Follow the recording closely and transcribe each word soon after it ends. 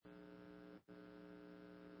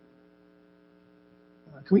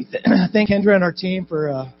Can we thank Kendra and our team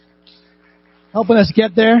for helping us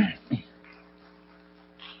get there?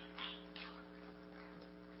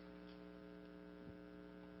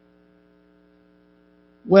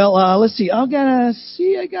 Well, let's see. I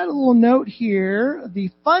got a little note here. The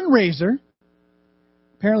fundraiser.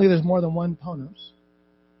 Apparently, there's more than one Ponos.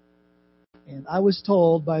 And I was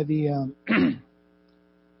told by the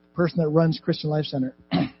person that runs Christian Life Center.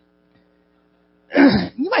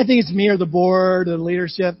 You might think it's me or the board or the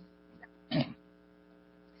leadership.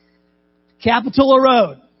 Capitola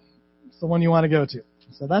Road. It's the one you want to go to.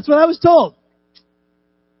 So that's what I was told.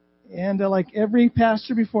 And like every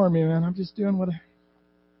pastor before me, man, I'm just doing what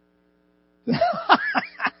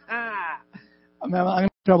I'm in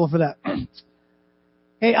trouble for that.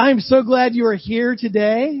 Hey, I'm so glad you are here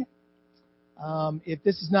today. If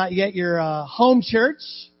this is not yet your home church,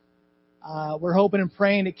 we're hoping and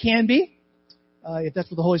praying it can be, if that's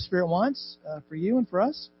what the Holy Spirit wants for you and for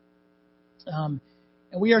us. And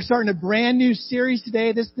we are starting a brand new series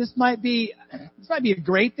today. This might be a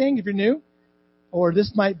great thing if you're new, or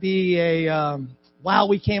this might be a wow,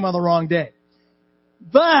 we came on the wrong day.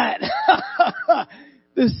 But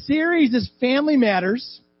the series is Family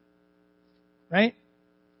Matters, right?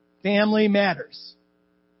 Family Matters.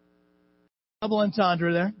 Double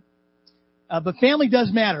entendre there. But family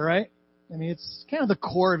does matter, right? I mean, it's kind of the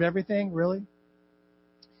core of everything, really.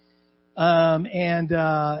 And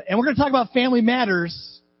we're going to talk about Family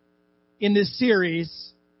Matters in this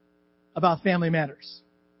series about Family Matters.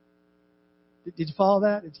 Did you follow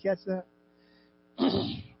that? Did you catch that?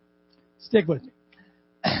 Stick with me.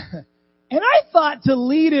 And I thought to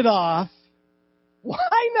lead it off,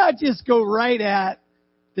 why not just go right at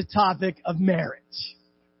the topic of marriage?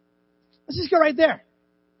 Let's just go right there.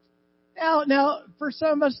 Now, for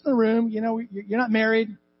some of us in the room, you know, you're not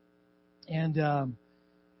married, and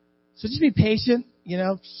so just be patient. You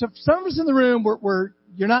know, so some of us in the room,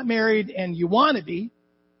 you're not married and you want to be.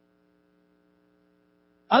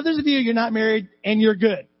 Others of you, you're not married and you're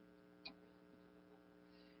good.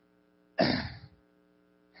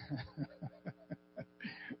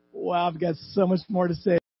 Wow, I've got so much more to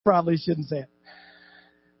say. Probably shouldn't say it.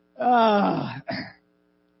 Well,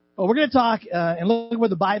 we're going to talk and look at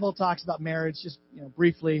what the Bible talks about marriage, just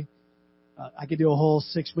briefly. I could do a whole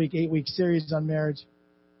 6-week, 8-week series on marriage,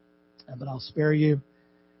 but I'll spare you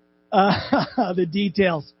the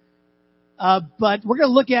details. But we're going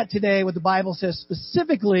to look at today what the Bible says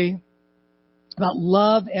specifically about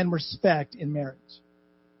love and respect in marriage,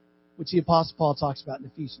 which the Apostle Paul talks about in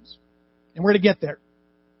Ephesians. And we're going to get there.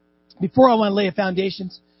 Before I want to lay a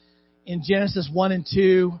foundations in Genesis 1 and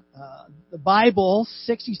 2, the Bible,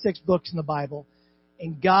 66 books in the Bible,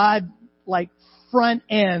 and God front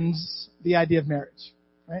ends the idea of marriage,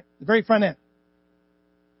 right? The very front end.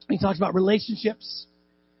 He talks about relationships.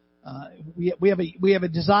 We have a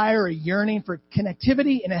desire, a yearning for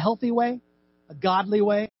connectivity in a healthy way, a godly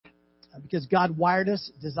way, because God wired us,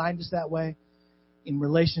 designed us that way in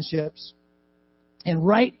relationships. And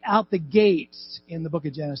right out the gates in the book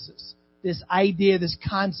of Genesis, this idea, this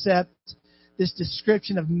concept, this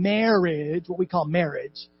description of marriage, what we call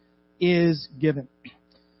marriage, is given.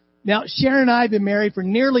 Now, Sharon and I have been married for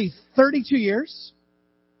nearly 32 years.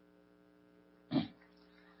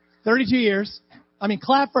 32 years. I mean,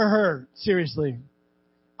 clap for her. Seriously.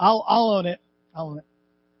 I'll own it. I'll own it.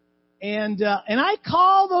 And I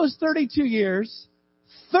call those 32 years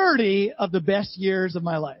 30 of the best years of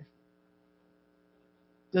my life.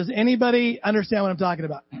 Does anybody understand what I'm talking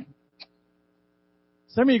about?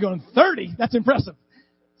 Some of you are going, 30? That's impressive.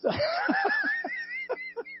 So,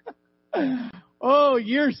 oh,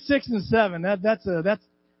 years 6 and 7.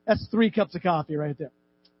 That's 3 cups of coffee right there.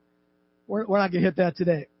 We're not going to hit that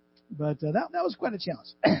today. But that was quite a challenge.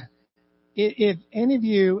 If any of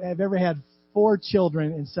you have ever had 4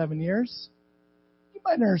 children in 7 years, you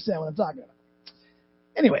might understand what I'm talking about.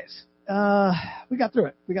 Anyways, we got through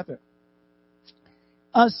it.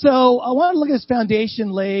 So I want to look at this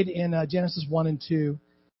foundation laid in Genesis 1 and 2.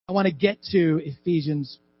 I want to get to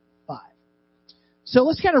Ephesians 5. So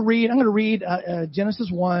let's kind of read. I'm going to read Genesis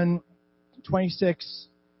 1, 26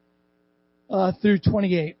 through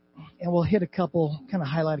 28. And we'll hit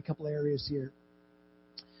highlight a couple areas here.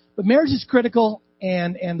 But marriage is critical,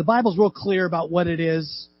 and the Bible's real clear about what it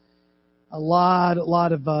is. A lot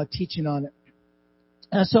of teaching on it.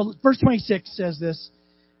 So verse 26 says this.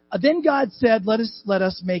 Then God said, let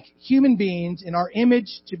us make human beings in our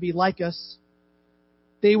image to be like us.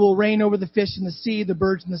 They will reign over the fish in the sea, the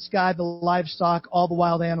birds in the sky, the livestock, all the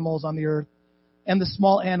wild animals on the earth, and the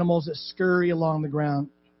small animals that scurry along the ground.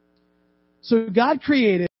 So God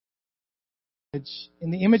created,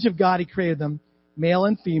 in the image of God, He created them. male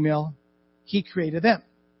and female, He created them.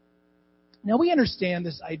 Now we understand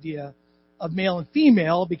this idea of male and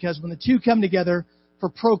female because when the two come together for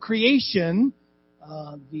procreation,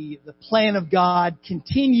 the plan of God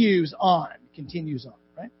continues on,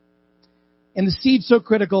 right? And the seed's so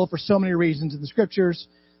critical for so many reasons in the scriptures,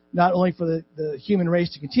 not only for the human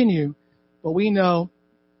race to continue, but we know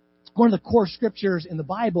one of the core scriptures in the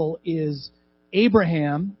Bible is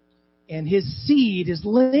Abraham and his seed, his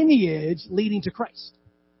lineage leading to Christ.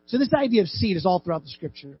 So this idea of seed is all throughout the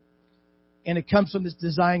scripture. And it comes from this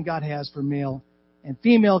design God has for male and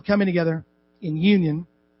female coming together in union.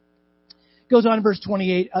 Goes on in verse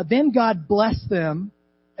 28. Then God blessed them.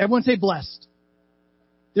 Everyone say blessed.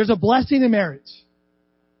 There's a blessing in marriage.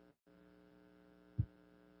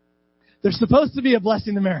 There's supposed to be a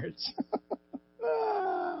blessing in marriage.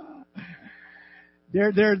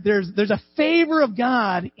 There's a favor of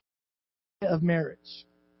God of marriage.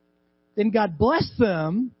 Then God blessed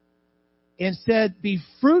them and said, be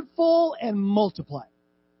fruitful and multiply.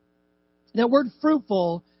 That word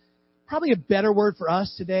fruitful, probably a better word for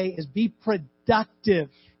us today is be productive.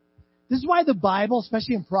 This is why the Bible,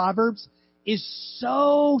 especially in Proverbs, is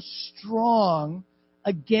so strong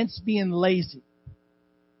against being lazy.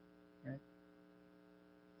 Right?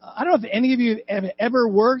 I don't know if any of you have ever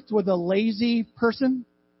worked with a lazy person.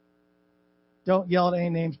 Don't yell at any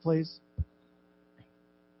names, please.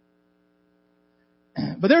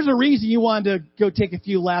 But there's a reason you wanted to go take a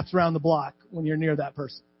few laps around the block when you're near that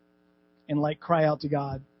person and like cry out to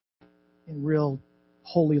God in real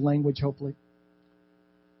holy language, hopefully.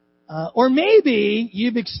 Or maybe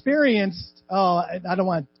you've experienced, I don't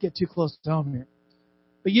want to get too close to home here,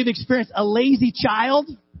 but you've experienced a lazy child.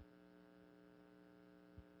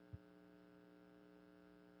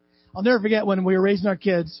 I'll never forget when we were raising our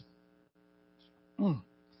kids and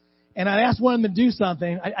I asked one of them to do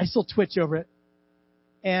something. I still twitch over it.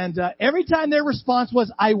 And every time their response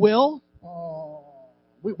was, I will,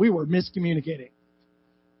 we were miscommunicating.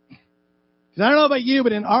 Because I don't know about you,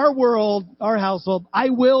 but in our world, our household,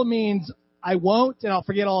 I will means I won't, and I'll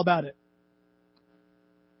forget all about it.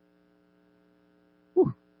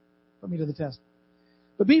 Whew, put me to the test.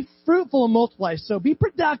 But be fruitful and multiply. So be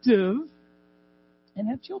productive and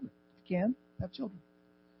have children. If you can, have children.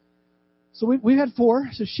 So we've had 4.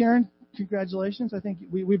 So Sharon, congratulations. I think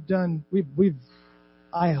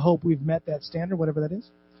I hope we've met that standard, whatever that is.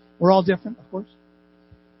 We're all different, of course.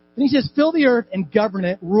 And he says, fill the earth and govern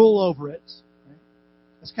it, rule over it. Right?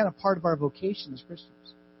 That's kind of part of our vocation as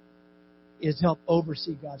Christians, is to help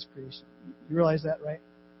oversee God's creation. You realize that, right?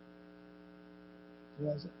 You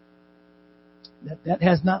realize it? That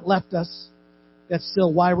has not left us. That's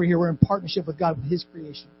still why we're here. We're in partnership with God, with His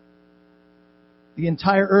creation. The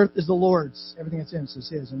entire earth is the Lord's. Everything that's in it is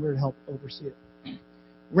His, and we're to help oversee it.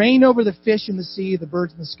 Reign over the fish in the sea, the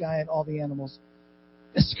birds in the sky, and all the animals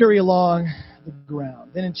that scurry along the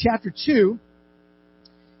ground. Then in chapter 2,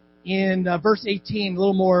 in verse 18, a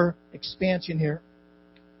little more expansion here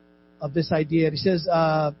of this idea. He says,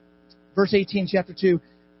 verse 18, chapter 2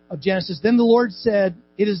 of Genesis, then the Lord said,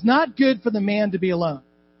 it is not good for the man to be alone.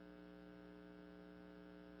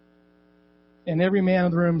 And every man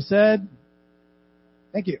in the room said,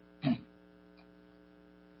 thank you.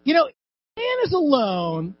 You know, man is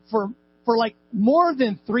alone for like more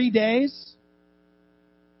than 3 days,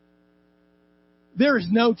 there is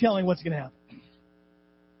no telling what's going to happen.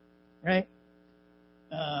 Right?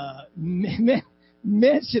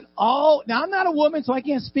 Men should all... Now, I'm not a woman, so I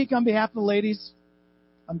can't speak on behalf of the ladies.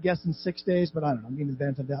 I'm guessing 6 days, but I don't know. I'm giving the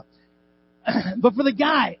benefit of the doubt. But for the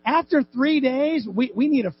guy, after 3 days, we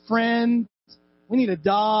need a friend. We need a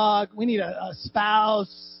dog. We need a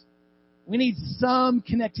spouse. We need some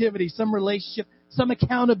connectivity, some relationship, some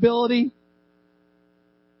accountability.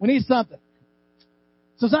 We need something.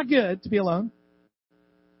 So it's not good to be alone.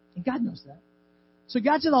 And God knows that. So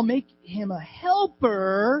God said, I'll make him a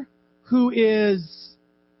helper who is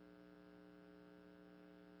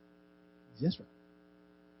Israel.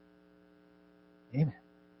 Amen.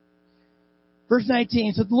 Verse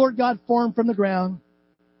 19, so the Lord God formed from the ground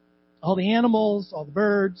all the animals, all the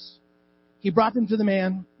birds. He brought them to the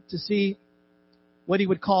man to see what he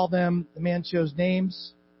would call them. The man chose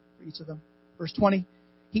names for each of them. Verse 20,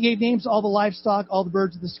 he gave names to all the livestock, all the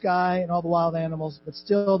birds of the sky, and all the wild animals, but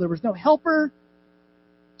still there was no helper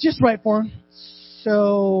just right for him.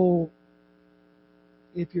 So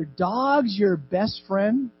if your dog's your best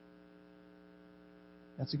friend,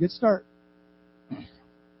 that's a good start.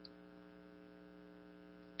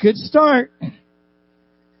 Good start.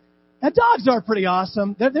 Now, dogs are pretty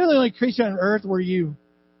awesome. They're the only creature on earth where you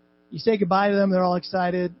You say goodbye to them, they're all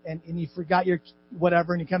excited, and you forgot your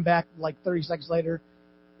whatever, and you come back like 30 seconds later,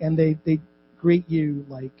 and they greet you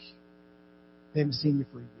like they haven't seen you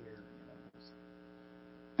for a year.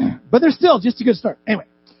 But they're still just a good start. Anyway,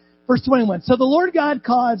 verse 21. So the Lord God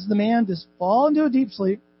caused the man to fall into a deep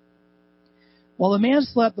sleep. While the man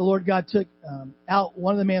slept, the Lord God took out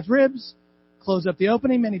one of the man's ribs, closed up the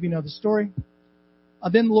opening. Many of you know the story.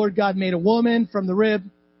 Then the Lord God made a woman from the rib.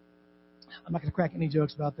 I'm not going to crack any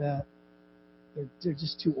jokes about that. They're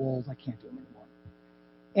just too old. I can't do them anymore.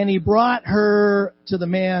 And he brought her to the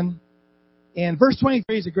man. And verse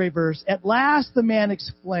 23 is a great verse. At last the man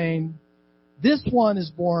exclaimed, this one is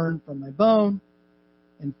born from my bone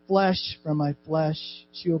and flesh from my flesh.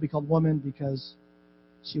 She will be called woman because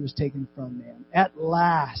she was taken from man. At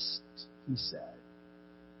last, he said.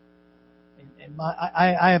 And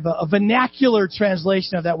I have a vernacular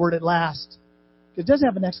translation of that word at last. It does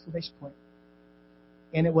have an exclamation point.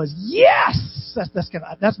 And it was, yes!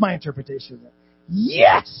 That's my interpretation of it.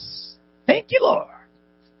 Yes! Thank you, Lord.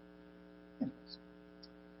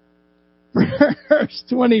 Verse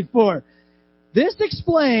 24. This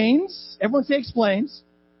explains, everyone say explains.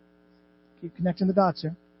 Keep connecting the dots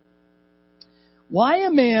here. Why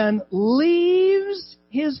a man leaves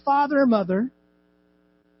his father and mother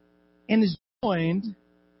and is joined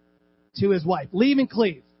to his wife. Leave and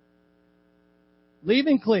cleave. Leave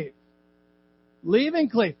and cleave. Leave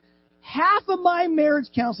and cleave. Half of my marriage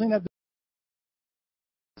counseling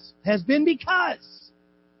has been because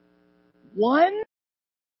 1,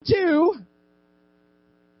 2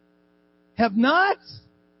 have not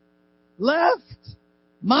left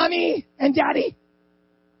mommy and daddy.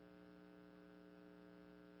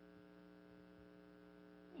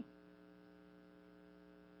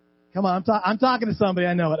 Come on, I'm talking to somebody.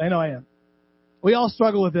 I know it. I know I am. We all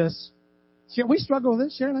struggle with this. We struggle with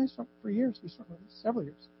this. Sharon and I struggled for years. We struggled with this several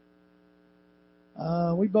years.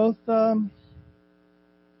 We both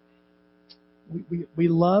we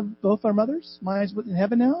love both our mothers. Mine's in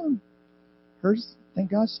heaven now, and hers,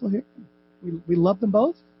 thank God, is still here. We love them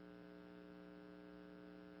both.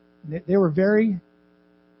 They were very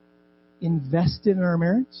invested in our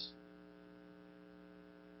marriage.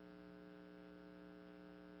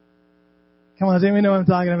 Come on, does anyone know what I'm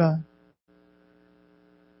talking about?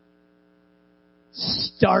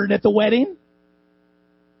 Started at the wedding.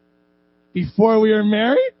 Before we were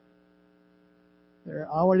married. There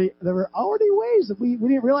were already ways that we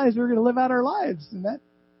didn't realize we were going to live out our lives. And that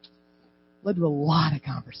led to a lot of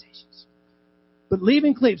conversations. But leave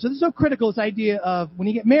and cleave. So this is so critical, this idea of when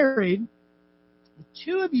you get married, the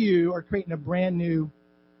two of you are creating a brand new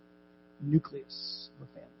nucleus of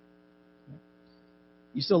a family.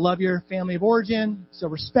 You still love your family of origin. You still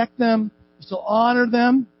respect them. You still honor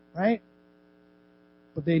them, right?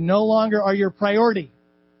 But they no longer are your priority.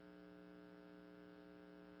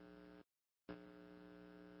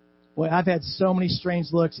 Boy, I've had so many strange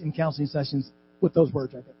looks in counseling sessions with those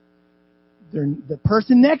words right there. The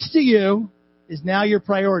person next to you is now your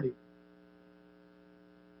priority.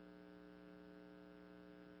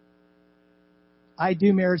 I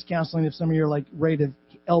do marriage counseling if some of you are like ready to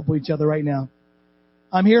elbow each other right now.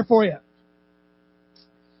 I'm here for you.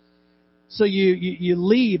 So you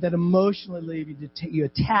leave, that emotionally leave. You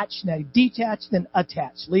attach, now you detach, then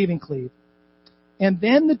attach. Leave and cleave. And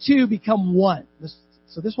then the two become one.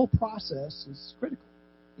 So this whole process is critical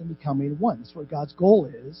in becoming one. That's what God's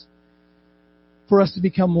goal is, for us to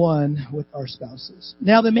become one with our spouses.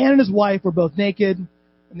 Now the man and his wife were both naked,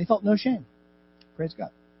 and they felt no shame. Praise God.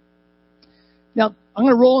 Now I'm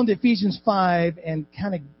going to roll into Ephesians 5 and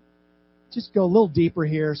kind of just go a little deeper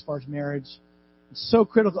here as far as marriage. It's so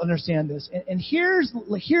critical to understand this. And hear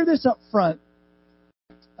this up front.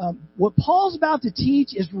 What Paul's about to teach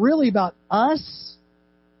is really about us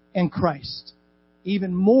and Christ,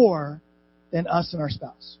 even more than us and our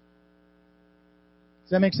spouse.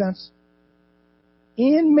 Does that make sense?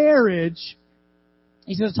 In marriage,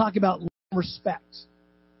 he's going to talk about love and respect.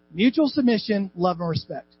 Mutual submission, love and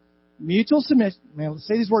respect. Mutual submission. Man, let's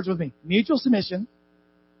say these words with me. Mutual submission.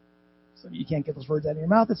 Some of you can't get those words out of your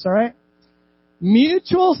mouth. It's all right.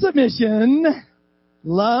 Mutual submission,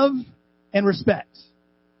 love, and respect.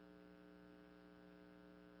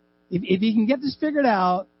 If you can get this figured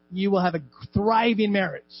out, you will have a thriving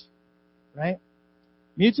marriage. Right?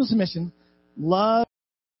 Mutual submission, love,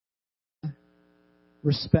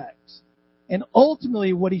 respect. And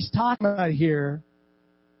ultimately, what he's talking about here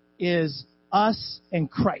is us and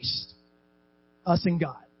Christ. Us and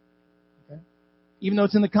God. Even though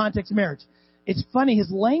it's in the context of marriage. It's funny,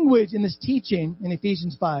 his language in this teaching in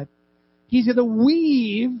Ephesians 5, he's going to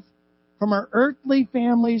weave from our earthly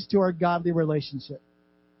families to our godly relationship.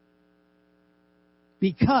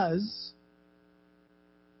 Because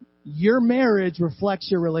your marriage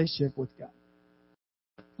reflects your relationship with God.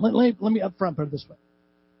 Let me up front put it this way.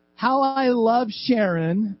 How I love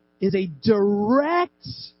Sharon is in direct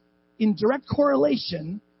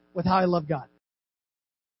correlation with how I love God.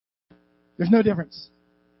 There's no difference.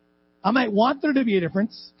 I might want there to be a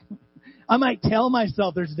difference. I might tell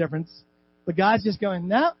myself there's a difference. But God's just going,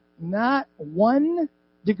 no, not 1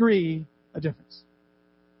 degree of difference.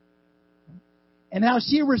 And how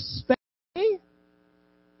she respects me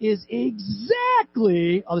is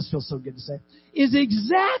exactly, oh, this feels so good to say, is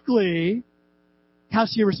exactly how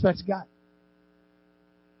she respects God.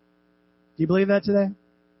 Do you believe that today?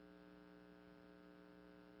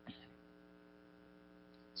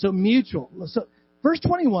 So mutual. So verse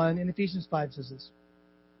 21 in Ephesians 5 says this.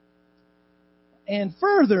 And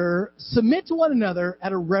further, submit to one another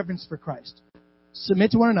out of reverence for Christ.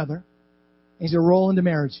 Submit to one another. He's going to roll into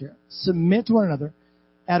marriage here. Submit to one another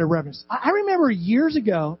out of reverence. I remember years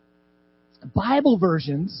ago, Bible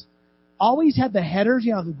versions always had the headers.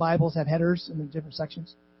 You know, the Bibles have headers in the different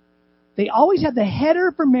sections. They always had the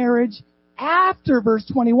header for marriage after verse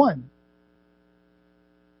 21.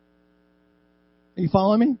 Are you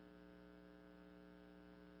following me?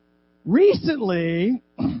 Recently,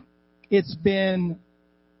 it's been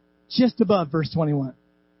just above verse 21.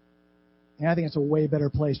 And I think it's a way better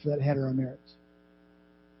place for that header on marriage.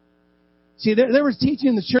 See, there was teaching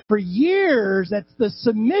in the church for years that the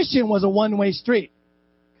submission was a one-way street.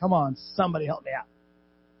 Come on, somebody help me out.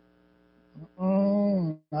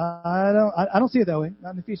 I don't see it that way.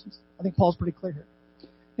 Not in Ephesians. I think Paul's pretty clear here.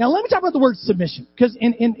 Now, let me talk about the word submission. Because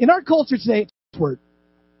in our culture today, it's a word.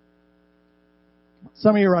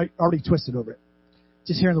 Some of you are already twisted over it.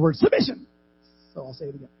 Just hearing the word submission. So I'll say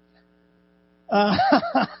it again.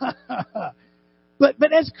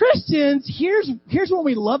 But as Christians, here's when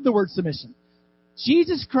we love the word submission.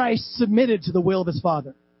 Jesus Christ submitted to the will of his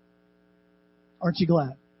Father. Aren't you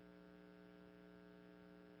glad?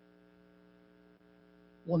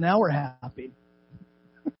 Well, now we're happy.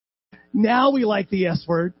 Now we like the S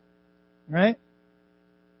word, right?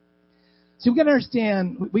 So we got to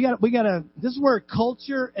understand. We got to. This is where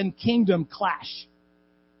culture and kingdom clash.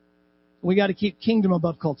 We got to keep kingdom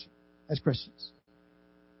above culture as Christians.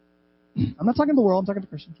 I'm not talking to the world. I'm talking to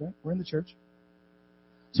Christians, right? We're in the church.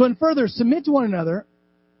 So, and further, submit to one another.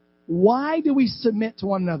 Why do we submit to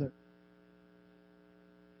one another?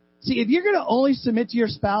 See, if you're going to only submit to your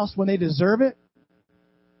spouse when they deserve it,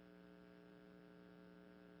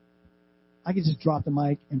 I could just drop the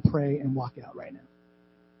mic and pray and walk out right now.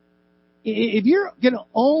 If you're going to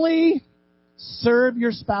only serve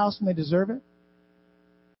your spouse when they deserve it,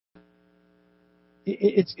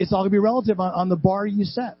 it's all going to be relative on the bar you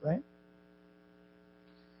set, right?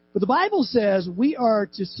 But the Bible says we are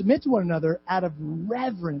to submit to one another out of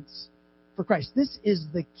reverence for Christ. This is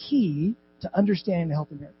the key to understanding a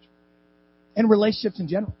healthy marriage and relationships in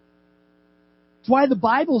general. It's why the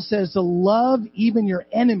Bible says to love even your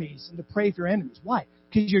enemies and to pray for your enemies. Why?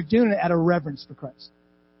 Because you're doing it out of reverence for Christ.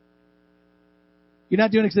 You're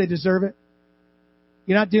not doing it because they deserve it.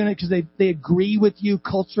 You're not doing it because they agree with you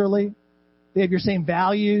culturally. They have your same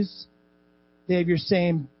values. They have your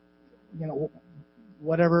same,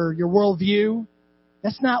 whatever, your worldview.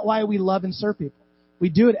 That's not why we love and serve people. We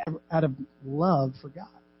do it out of love for God.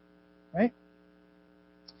 Right?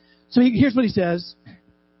 So here's what he says.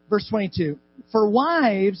 Verse 22. For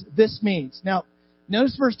wives, this means. Now,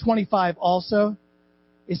 notice verse 25 also.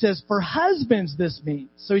 It says, for husbands, this means.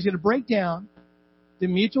 So he's going to break down the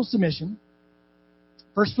mutual submission.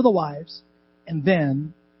 First for the wives, and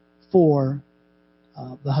then for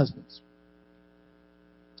the husbands.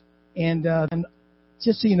 And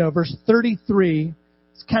just so you know, verse 33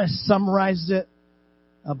 kind of summarizes it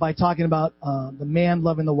by talking about the man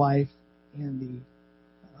loving the wife and the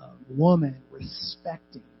woman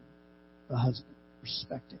respecting the husband.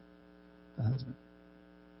 Respecting the husband.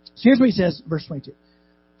 So here's what he says, verse 22.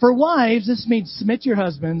 For wives, this means submit to your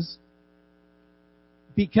husbands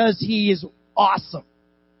because he is awesome.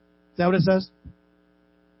 Is that what it says?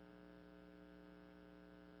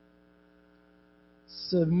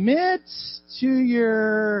 Submit to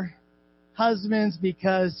your husbands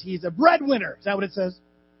because he's a breadwinner. Is that what it says?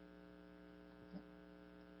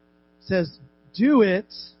 It says, do it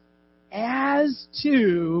as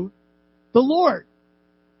to the Lord.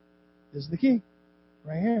 This is the key.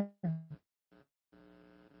 Right here.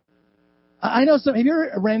 I know some, if you're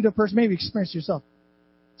a random person, maybe you've experienced it yourself,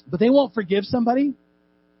 but they won't forgive somebody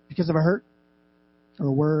because of a hurt or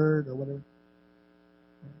a word or whatever.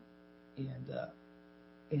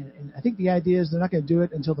 And I think the idea is they're not going to do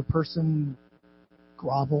it until the person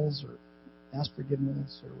grovels or ask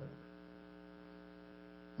forgiveness or whatever.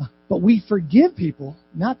 But we forgive people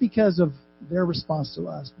not because of their response to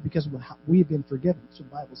us, but because of how we've been forgiven. That's what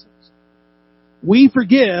the Bible says. We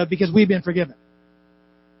forgive because we've been forgiven.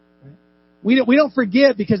 Right? We don't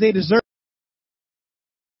forgive because they deserve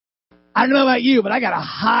it. I don't know about you, but I got a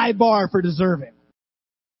high bar for deserving.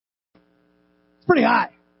 It's pretty high.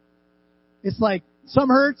 It's like some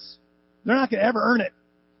hurts, they're not going to ever earn it.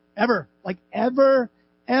 Ever. Like ever,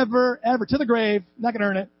 to the grave, not going to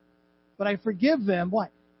earn it. But I forgive them. Why?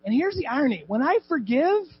 And here's the irony. When I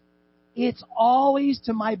forgive, it's always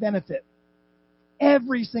to my benefit.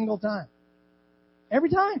 Every single time. Every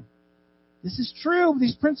time. This is true.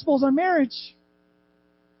 These principles on marriage.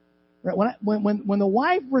 Right? When the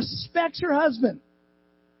wife respects her husband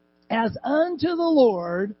as unto the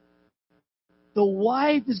Lord, the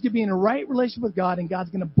wife is going to be in a right relationship with God, and God's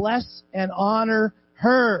going to bless and honor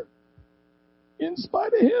her in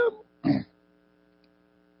spite of him.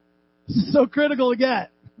 This is so critical to get.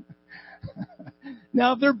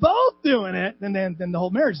 Now, if they're both doing it, then the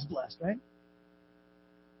whole marriage is blessed, right?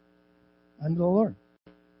 Unto the Lord.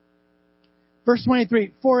 Verse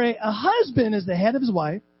 23, for a husband is the head of his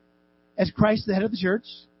wife, as Christ is the head of the church.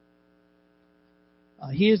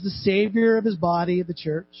 He is the Savior of his body, the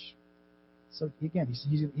church. So again,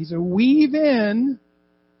 he's a weave in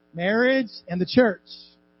marriage and the church.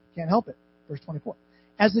 Can't help it. Verse 24.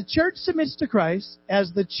 As the church submits to Christ,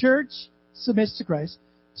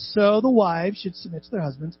 so the wives should submit to their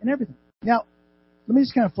husbands in everything. Now, let me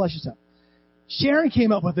just kind of flesh this out. Sharon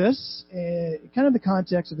came up with this, kind of the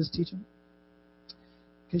context of this teaching.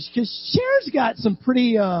 Because Sharon's got some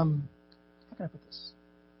pretty, how can I put this?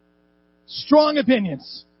 Strong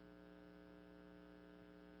opinions.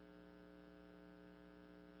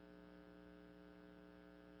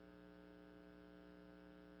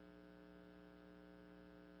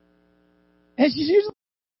 And she's usually,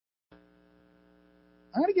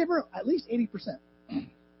 I'm going to give her at least 80%.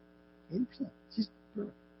 80%. She's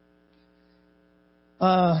perfect.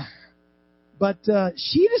 But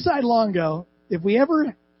she decided long ago, if we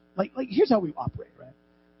ever, like here's how we operate, right?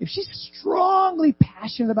 If she's strongly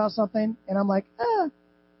passionate about something, and I'm like,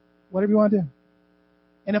 whatever you want to do.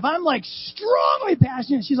 And if I'm like strongly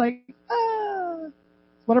passionate, she's like,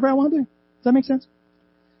 whatever I want to do. Does that make sense?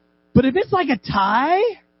 But if it's like a tie,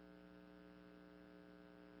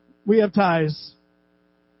 we have ties.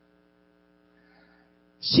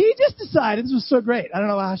 She just decided, this was so great. I don't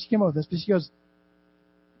know how she came up with this, but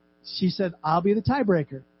she said, I'll be the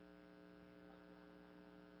tiebreaker.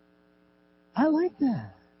 I like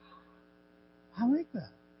that. I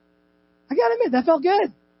got to admit, that felt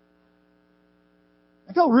good.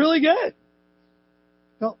 I felt really good.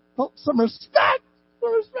 Felt some respect.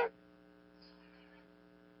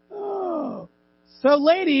 Oh. So,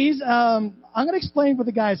 ladies, I'm going to explain what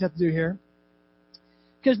the guys have to do here.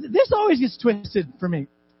 Because this always gets twisted for me.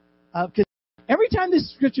 Because every time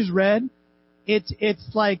this scripture is read, it's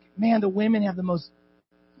like, man, the women have the most,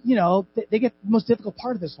 they get the most difficult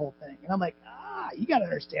part of this whole thing. And I'm like, you got to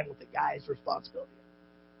understand what the guy's responsibility is.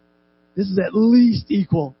 This is at least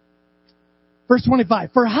equal. Verse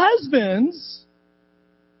 25, for husbands,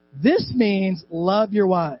 this means love your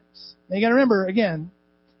wives. Now you got to remember, again,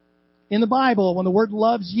 in the Bible, when the word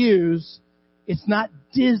love's used, it's not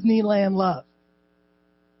Disneyland love.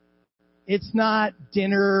 It's not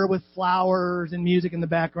dinner with flowers and music in the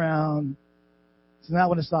background. It's not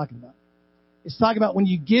what it's talking about. It's talking about when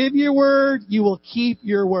you give your word, you will keep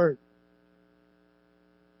your word.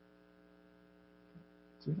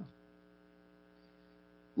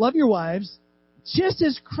 Love your wives just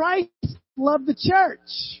as Christ loved the church.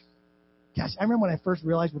 Gosh, I remember when I first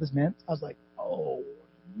realized what this meant. I was like, oh,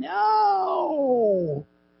 no.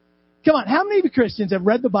 Come on, how many of you Christians have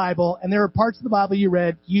read the Bible and there are parts of the Bible you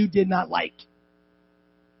read you did not like?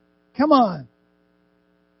 Come on.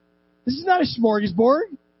 This is not a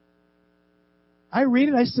smorgasbord. I read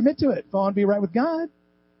it, I submit to it if I want to be right with God.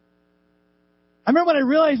 I remember when I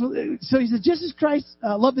realized, so he said, just as Christ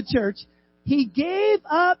loved the church, he gave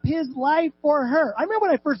up his life for her. I remember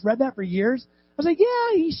when I first read that for years. I was like,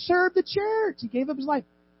 yeah, he served the church. He gave up his life.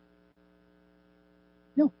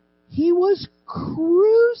 No, he was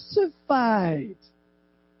crucified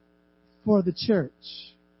for the church.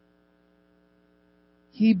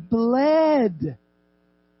 He bled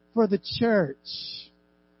for the church.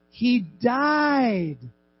 He died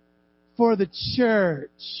for the church.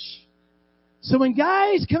 So when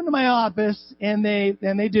guys come to my office, and they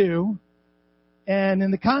do, and in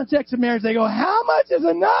the context of marriage, they go, how much is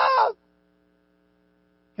enough?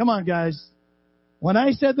 Come on, guys. When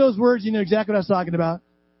I said those words, you know exactly what I was talking about.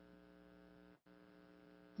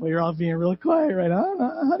 Well, you're all being real quiet right now.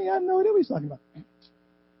 Honey, I have no idea what he's talking about.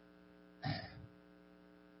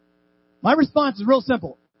 My response is real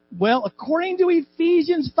simple. Well, according to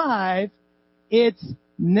Ephesians 5, it's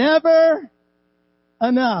never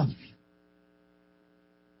enough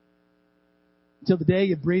until the day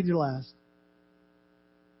you breathe your last.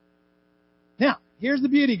 Now, here's the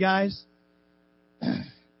beauty, guys.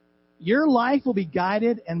 Your life will be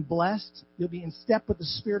guided and blessed. You'll be in step with the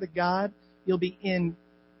Spirit of God. You'll be in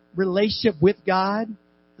relationship with God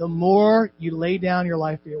the more you lay down your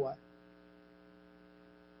life for your wife.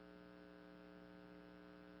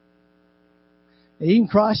 And you can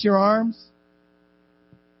cross your arms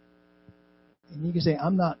and you can say,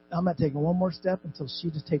 I'm not taking one more step until she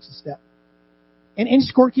just takes a step. And any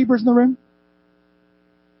scorekeepers in the room?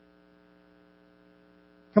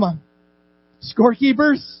 Come on.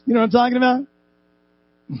 Scorekeepers? You know what I'm talking about?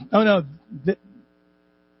 Oh no.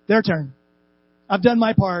 Their turn. I've done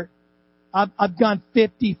my part. I've gone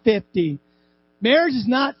 50-50. Marriage is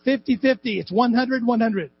not 50-50. It's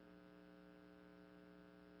 100-100.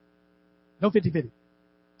 No 50-50.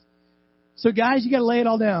 So guys, you gotta lay it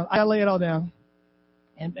all down. I gotta lay it all down.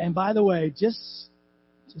 And by the way, just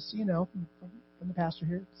so you know, from the pastor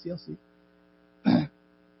here, CLC,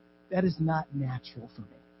 that is not natural for me.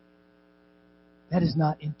 That is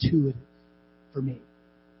not intuitive for me.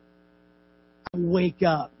 I wake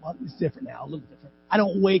up, well, it's different now, a little different. I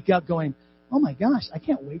don't wake up going, oh my gosh, I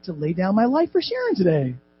can't wait to lay down my life for Sharon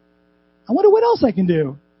today. I wonder what else I can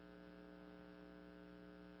do.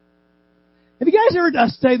 Have you guys ever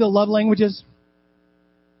studied the love languages?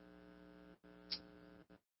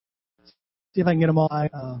 See if I can get them all.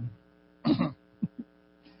 Just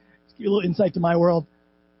give you a little insight to my world.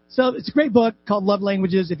 So it's a great book called Love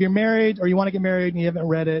Languages. If you're married or you want to get married and you haven't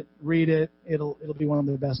read it, read it. It'll be one of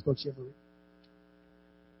the best books you ever read.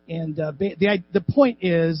 And the point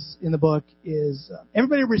is in the book is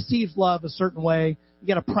everybody receives love a certain way. You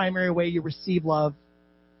got a primary way you receive love,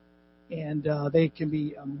 and they can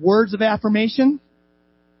be words of affirmation,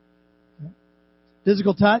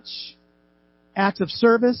 physical touch, acts of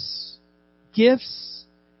service, gifts,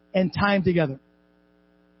 and time together.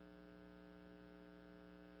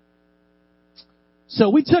 So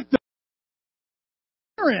we took the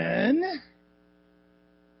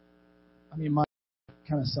mine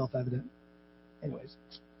kind of self-evident. Anyways.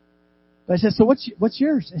 But I said, so what's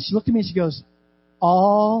yours? And she looked at me and she goes,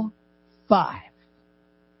 all 5.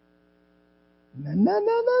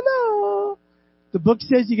 No. The book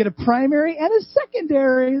says you get a primary and a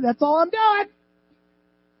secondary. That's all I'm doing.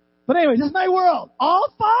 But anyways, that's my world. All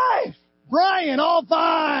 5. Brian, all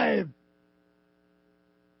 5.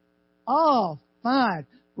 All 5.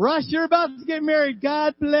 Russ, you're about to get married.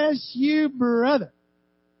 God bless you, brother.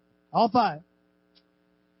 All 5.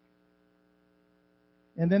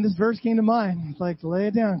 And then this verse came to mind. It's like, lay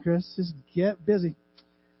it down, Chris. Just get busy.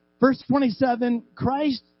 Verse 27,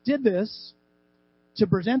 Christ did this to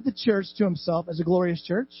present the church to himself as a glorious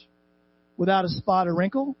church without a spot or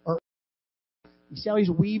wrinkle. Or you see how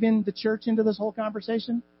he's weaving the church into this whole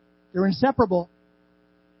conversation? They're inseparable.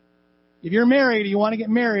 If you're married or you want to get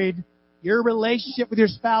married, your relationship with your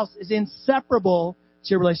spouse is inseparable to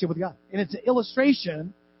your relationship with God. And it's an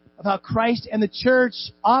illustration of how Christ and the church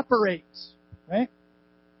operates, right?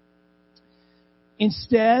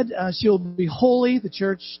 Instead, she'll be holy, the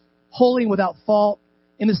church holy and without fault.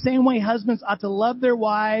 In the same way, husbands ought to love their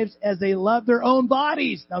wives as they love their own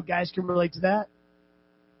bodies. Now, guys can relate to that.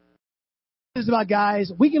 This is about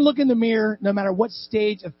guys. We can look in the mirror no matter what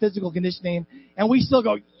stage of physical conditioning, and we still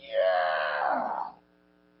go, yeah!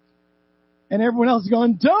 And everyone else is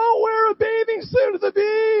going, don't wear a bathing suit at the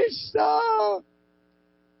beach! No!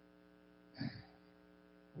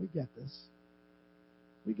 We get this.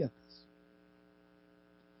 We get this.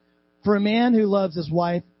 For a man who loves his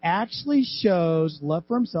wife actually shows love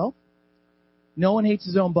for himself. No one hates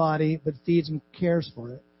his own body, but feeds and cares for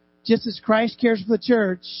it. Just as Christ cares for the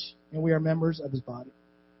church, and we are members of his body.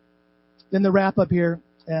 Then the wrap up here,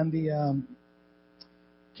 and the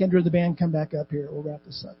Kendra, the band, come back up here. We'll wrap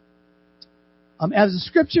this up. As the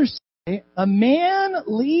scriptures say, a man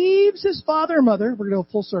leaves his father and mother. We're going to go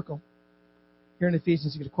full circle. Here in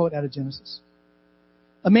Ephesians, you get a quote out of Genesis.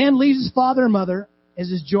 A man leaves his father and mother, as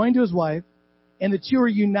is joined to his wife, and the two are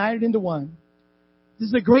united into one. This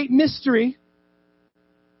is a great mystery.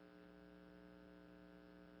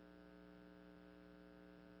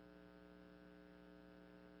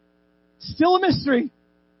 Still a mystery.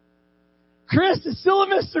 Chris, it's still a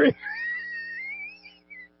mystery.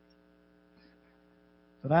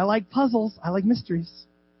 But I like puzzles. I like mysteries.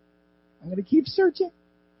 I'm going to keep searching.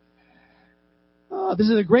 This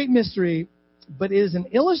is a great mystery but it is an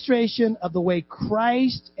illustration of the way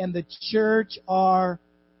Christ and the church are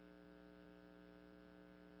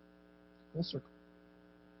full circle.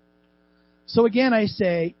 So again, I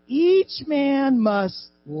say, each man must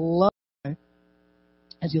love his wife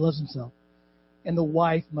as he loves himself, and the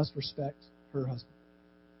wife must respect her husband.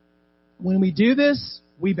 When we do this,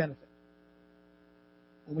 we benefit.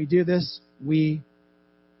 When we do this, we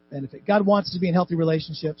benefit. God wants us to be in healthy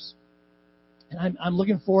relationships. And I'm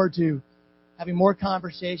looking forward to having more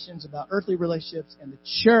conversations about earthly relationships and the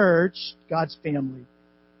church, God's family,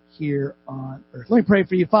 here on earth. Let me pray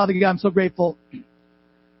for you. Father God, I'm so grateful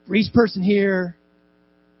for each person here.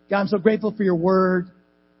 God, I'm so grateful for your word.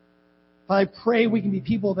 Father, I pray we can be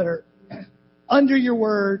people that are under your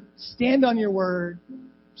word, stand on your word,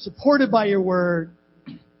 supported by your word,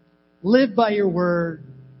 live by your word,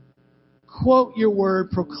 quote your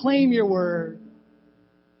word, proclaim your word.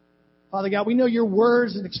 Father God, we know your word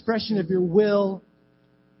is an expression of your will.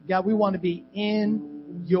 God, we want to be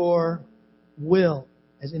in your will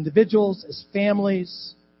as individuals, as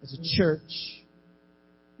families, as a church.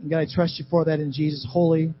 And God, I trust you for that in Jesus'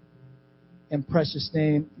 holy and precious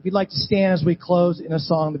name. If you'd like to stand as we close in a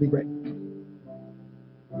song, that'd be great.